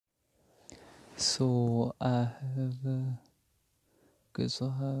So I have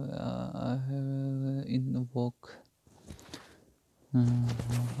in work,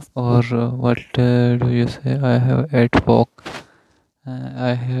 or what do you say? I have at work.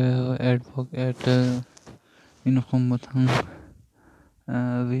 I have at work at in Khumbatang.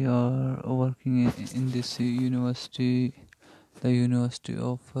 We are working in this university, the University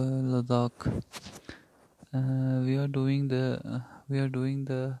of Ladakh. We are doing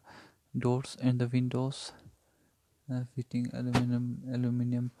the doors and the windows, fitting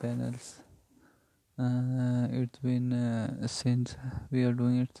aluminum panels. It's been since we are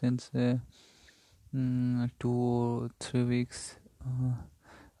doing it since 2 or 3 weeks,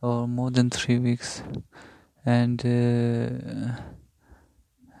 or more than 3 weeks, and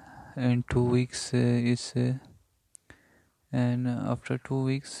 2 weeks is and after 2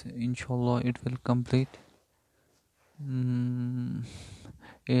 weeks, inshallah, it will complete. Mm,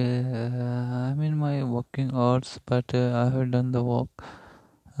 I'm in my working hours, but I have done the work,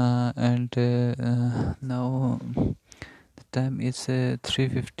 and now the time is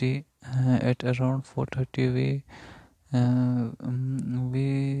 3:50. At around 4:30,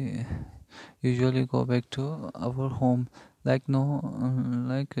 we usually go back to our home, like no,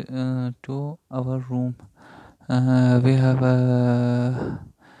 to our room. We have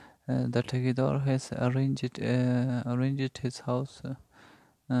the Tegidor has arranged his house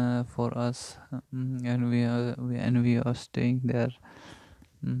for us, and we are staying there.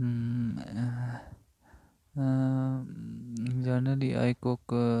 Mm, Generally, I cook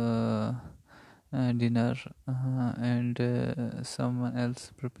dinner, and someone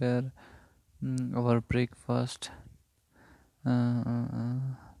else prepare our breakfast.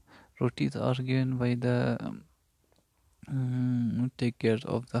 Rotis are given by the take care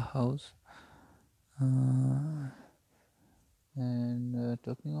of the house. And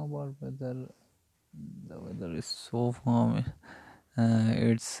talking about weather, the weather is so warm.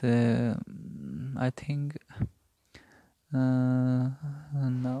 It's I think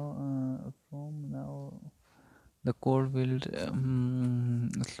from now the cold will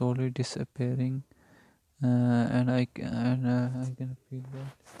slowly disappearing, I can feel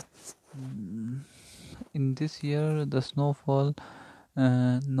that in this year the snowfall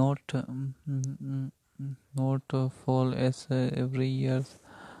not fall as every year.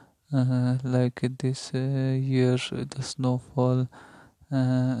 Like this year, the snowfall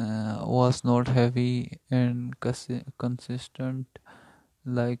was not heavy and consistent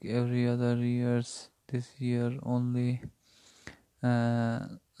like every other years. This year only uh,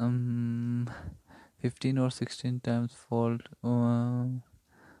 um, 15 or 16 times fall,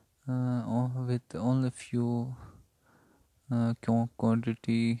 with only few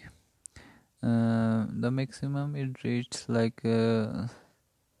quantity. The maximum it reaches like 3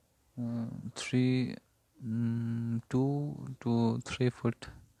 2 to 3 foot,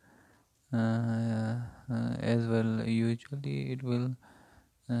 as well. Usually it will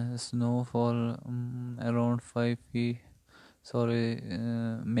snowfall around 5 feet. Sorry,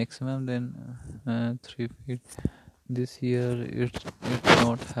 maximum then 3 feet. This year it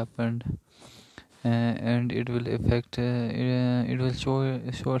not happened, and it will affect. It will show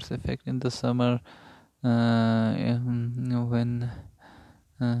its effect in the summer, when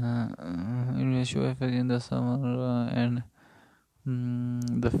it will show effect in the summer, and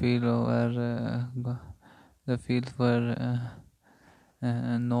the field were the fields were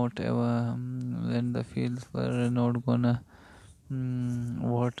not ever when the fields were not gonna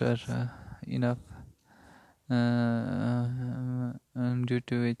water enough, due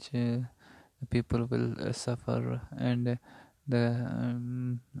to which people will suffer, and the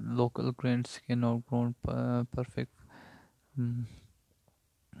local grains cannot grow perfect. Mm,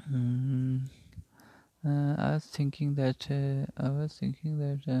 mm, I was thinking that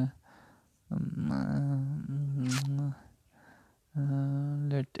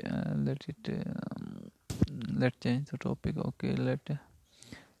let it let change the topic. Okay, okay.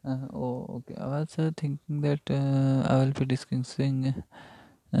 I was thinking that I will be discussing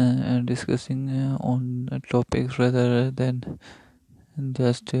on topics rather than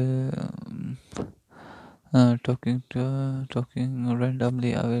just talking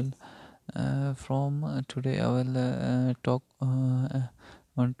randomly. I will from today I will talk on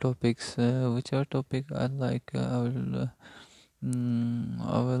topics, whichever topic I like. I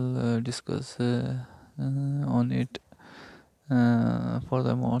will discuss on it for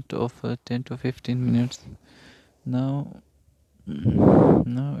the amount of 10 to 15 minutes. Now,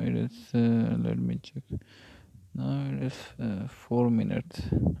 now it is. Let me check. Now it is 4 minutes.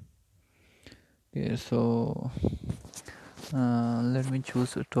 Okay, so Let me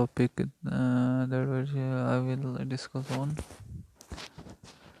choose a topic that which I will discuss on.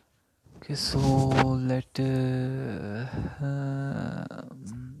 Okay, so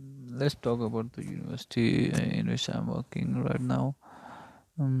let's talk about the university in which I'm working right now.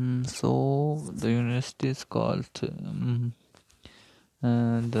 So the university is called the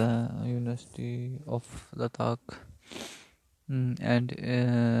University of Ladakh, and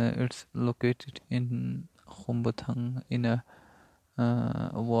it's located in Khumbuthang in a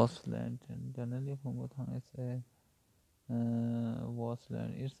vast land. And generally, Khumbuthang is a vast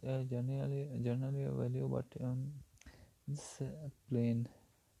land. It's generally a value, but it's a plain.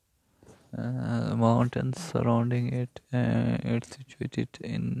 Mountains surrounding it. It's situated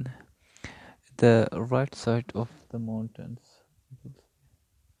in the right side of the mountains.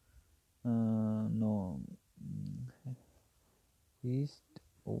 No, east,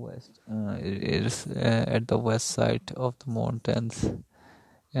 west. It is at the west side of the mountains,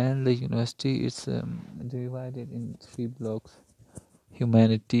 and the university is divided in three blocks.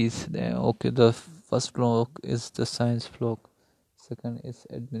 Humanities. Okay, the first block is the science block, second is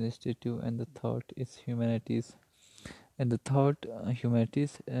administrative, and the third is humanities. And the third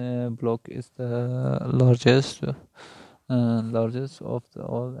humanities block is the largest of the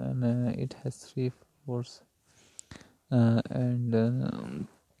all, and it has three floors. And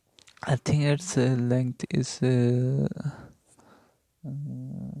I think its length is 50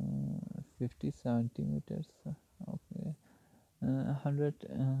 centimeters. Okay. 100,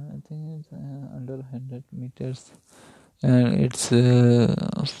 I think it's under 100 meters, and it's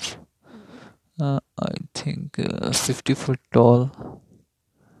I think 50 foot tall.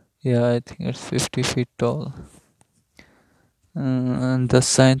 Yeah, I think it's 50 feet tall. And the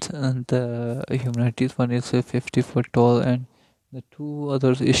science and the humanities one is 50 foot tall, and the two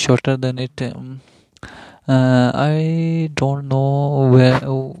others is shorter than it. I don't know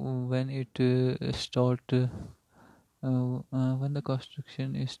when it start. When the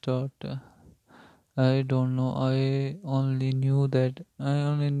construction is start. I don't know. I only knew that. I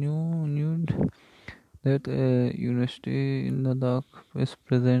only knew that university in Ladakh is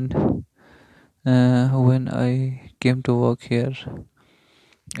present when I came to work here.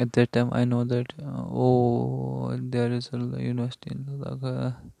 At that time, I know that there is a university in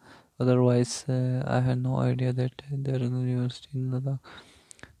Ladakh. Otherwise, I had no idea that there is a university in Ladakh.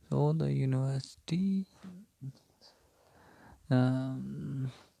 So the university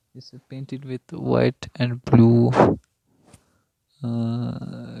is painted with white and blue.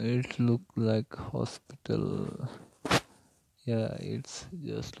 It look like hospital. Yeah, it's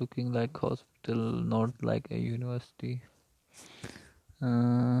just looking like hospital, not like a university.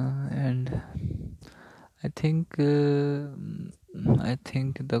 And I think the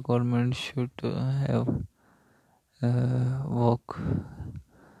government should have work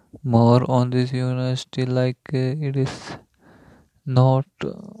more on this university, like it is not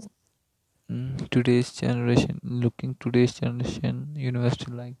today's generation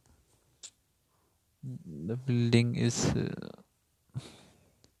university, like the building is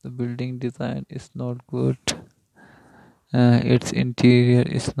the building design is not good, its interior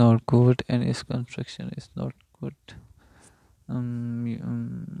is not good, and its construction is not good.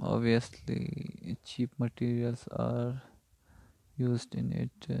 Obviously cheap materials are used in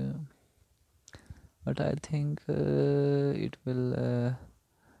it, but I think it will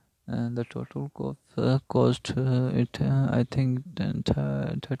and the total cost it I think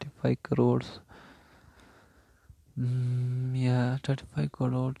 35 crores. Yeah, 35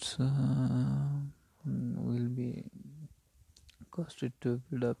 crores will be costed to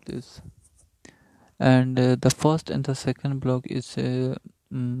build up this. And the first and the second block is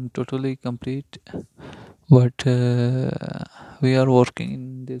totally complete, but we are working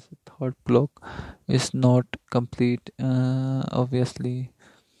in this third block is not complete. Obviously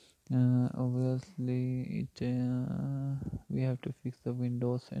it we have to fix the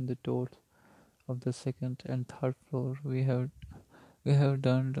windows and the doors of the second and third floor. We have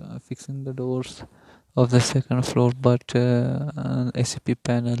done fixing the doors of the second floor, but ACP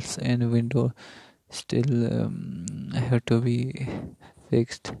panels and window still have to be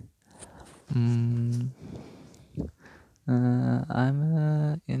fixed. Mm,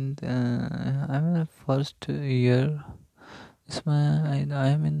 I'm in first year. I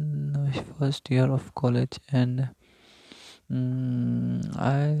am in my first year of college, and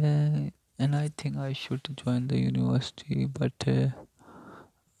I think I should join the university, but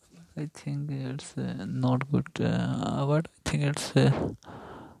I think it's not good. But I think it's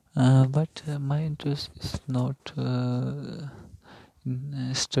but my interest is not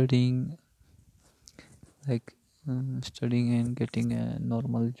in studying, like studying and getting a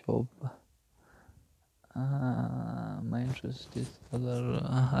normal job. My interest is other.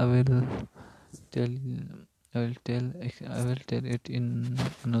 Tell I will tell it in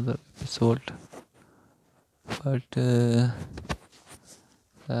another episode. But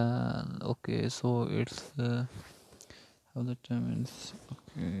okay, so it's how the time is.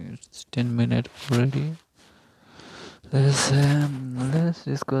 Okay, it's 10 minutes already. Let's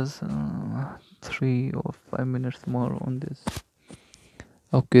discuss 3 or 5 minutes more on this.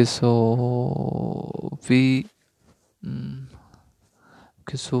 Okay, so mm,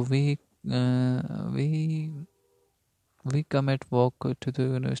 okay, so we come at walk to the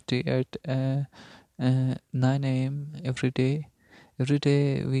university at 9 a.m. every day. Every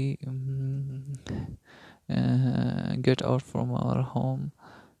day we get out from our home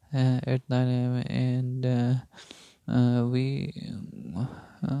at 9 a.m. and we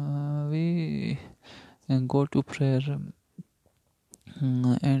go to prayer.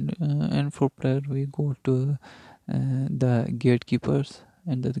 And for prayer we go to the gatekeepers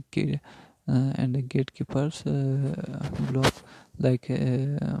and the gatekeepers block, like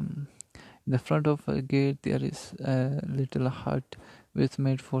in the front of a gate there is a little hut which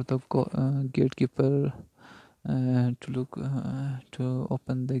made for the gatekeeper to look to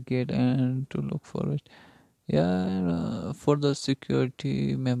open the gate and to look for it. For the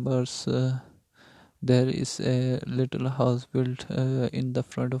security members, there is a little house built in the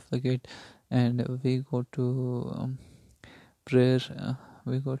front of the gate, and we go to prayer.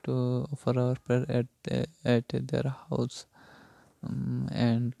 We go to offer our prayer at their house,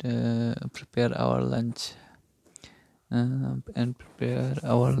 and prepare our lunch. And prepare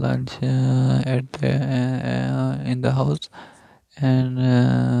our lunch at in the house, and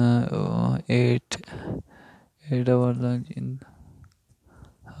ate our lunch in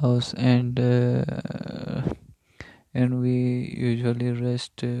house, and we usually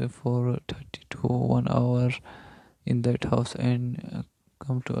rest for 30 to 1 hour in that house, and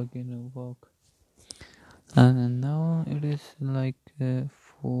come to again walk. And now it is like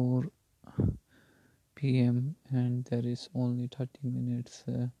 4 p.m. and there is only 30 minutes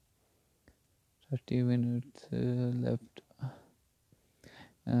left. 30 minutes left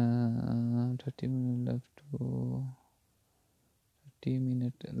to 30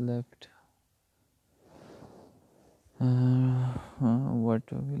 minutes left. What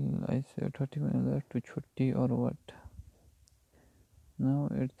will I say? 30 minutes left to chutti or what? Now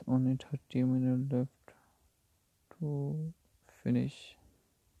it's only 30 minutes left to finish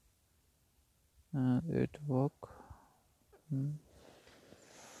it work.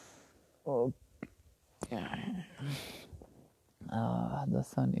 Oh, yeah. The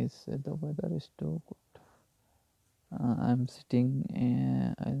sun is the weather is too good. I'm sitting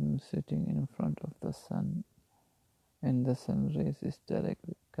in front of the sun, and the sun rays is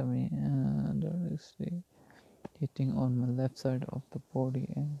directly coming directly hitting on my left side of the body,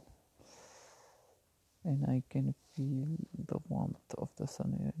 and I can feel the warmth of the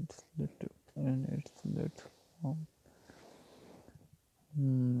sun, and it's little warm.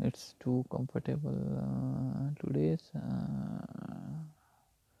 It's too comfortable today.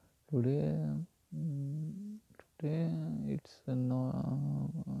 Today it's no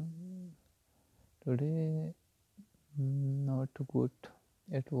today not good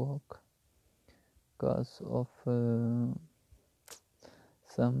at work because of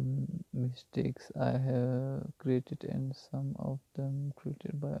some mistakes I have created, and some of them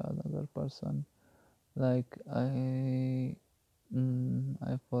created by another person. Like I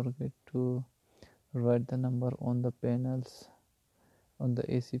forget to write the number on the panels, on the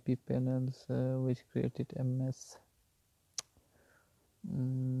ACP panels, which created a mess.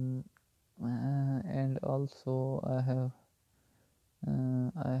 And also I have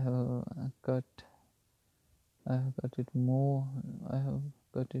cut it more. I have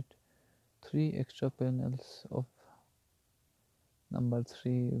cut it 3 extra panels of number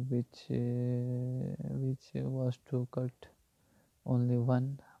 3, which was to cut only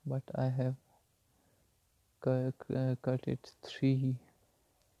 1, but I have cut it 3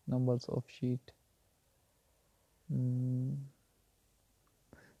 numbers of sheet.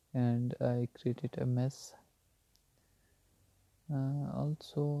 And I created a mess.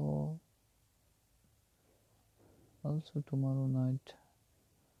 Also tomorrow night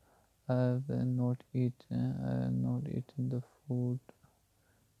I have not eaten the food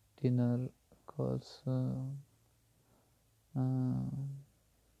dinner because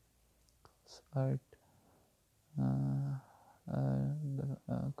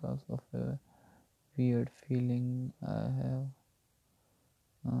because of a weird feeling I have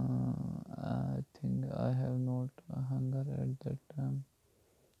I think I have not hunger at that time.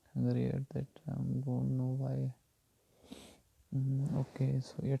 Hungry at that time. Don't know why. Okay,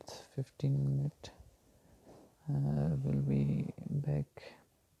 so it's 15 minutes. I will be back.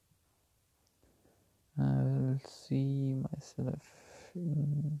 I will see myself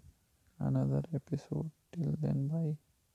in another episode. Till then, bye.